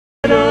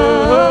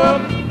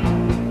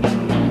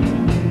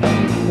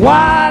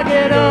Why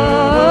get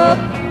up?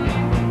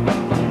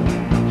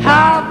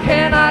 How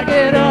can I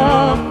get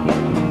up?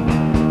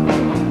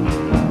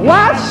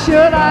 Why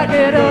should I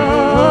get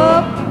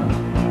up?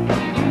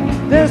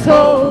 This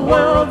whole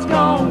world's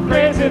gone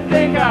crazy,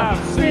 think I've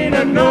seen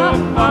enough.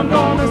 I'm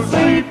gonna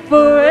sleep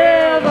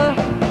forever.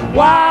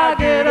 Why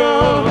get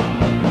up?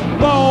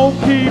 Phone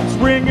keeps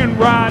ringing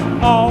right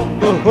off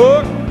the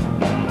hook.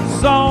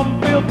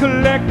 Some bill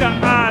collector,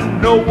 I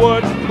know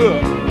what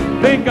took.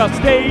 Think I'll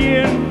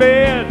stay in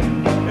bed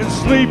and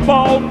sleep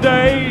all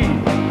day.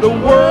 The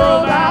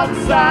world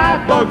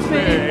outside bugs me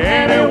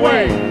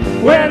anyway.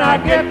 When I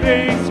get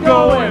things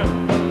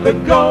going, the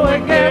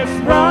going gets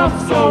rough.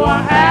 So I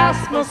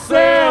ask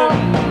myself,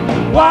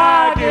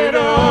 why get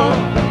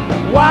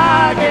up?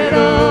 Why get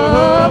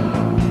up?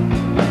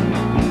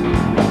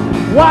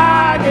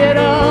 Why get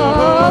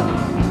up?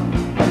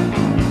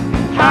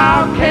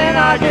 How can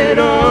I get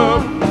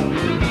up?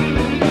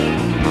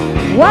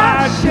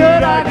 Why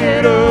should I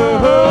get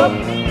up?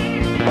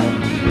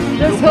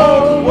 This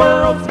whole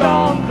world's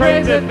gone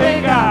crazy,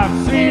 think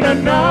I've seen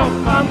enough.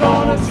 I'm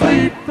gonna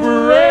sleep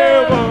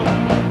forever.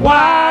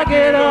 Why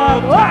get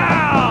up?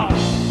 Wow!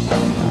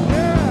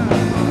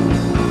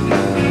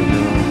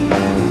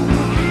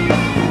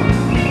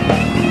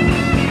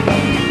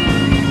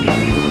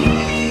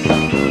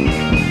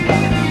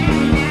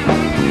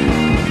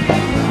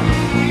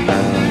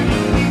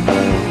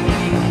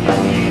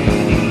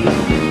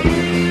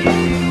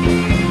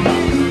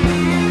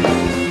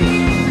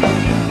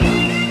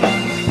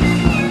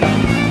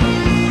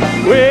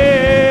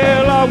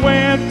 Well, I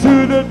went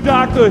to the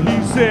doctor,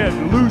 he said,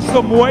 lose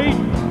some weight.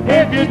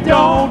 If you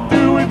don't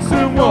do it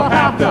soon, we'll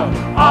have to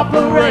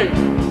operate.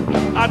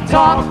 I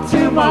talked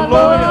to my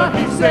lawyer,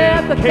 he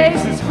said the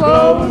case is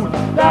closed.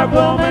 That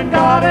woman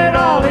got it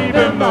all,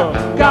 even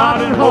the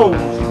garden hose.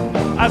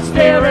 I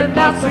stare at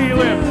the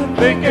ceiling,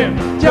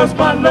 thinking, just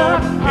my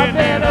luck, I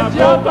better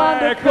jump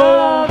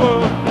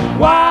undercover.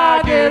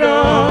 Why get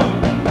up?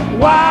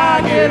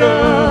 Why get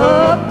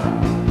up?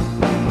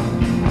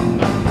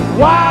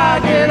 Why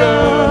get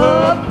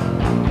up?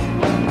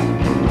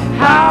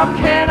 How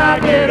can I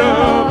get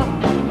up?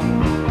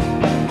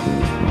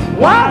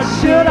 Why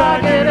should I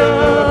get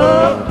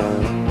up?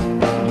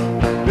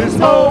 This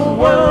whole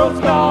world's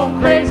gone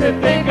crazy,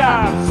 think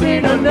I've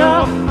seen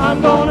enough.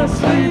 I'm gonna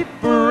sleep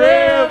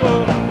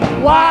forever.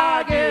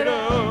 Why get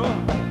up?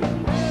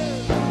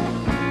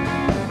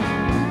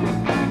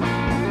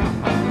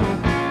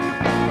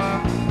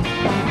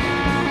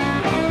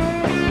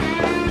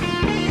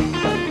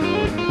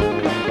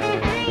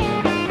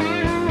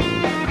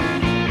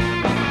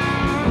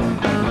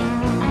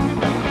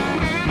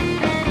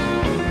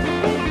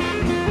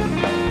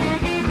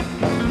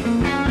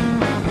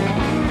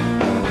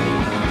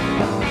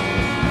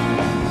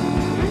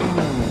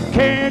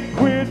 Can't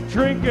quit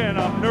drinking,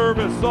 I'm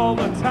nervous all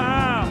the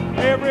time.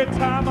 Every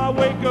time I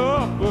wake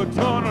up, a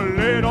ton of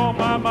lead on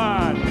my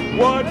mind.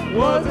 What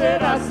was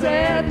it I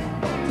said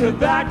to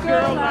that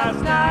girl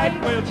last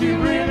night? Well, she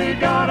really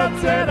got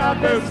upset, I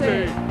better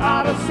stay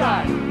out of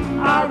sight.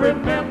 I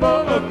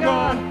remember the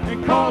gun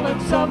and calling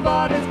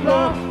somebody's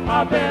bluff.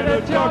 I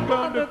better jump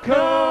under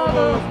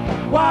cover.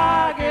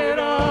 Why get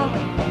up?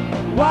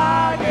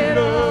 Why get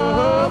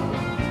up?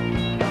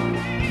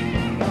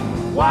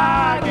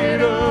 Why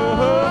get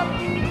up?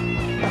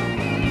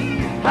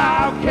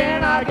 How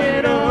can I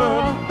get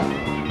up?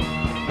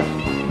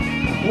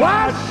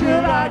 Why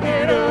should I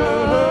get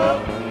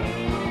up?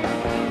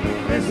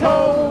 This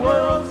whole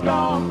world's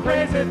gone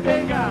crazy,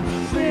 think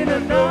I've seen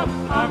enough.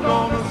 I'm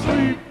gonna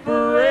sleep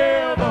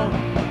forever.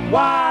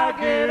 Why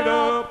get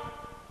up?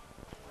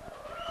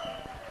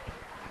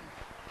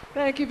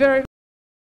 Thank you very much.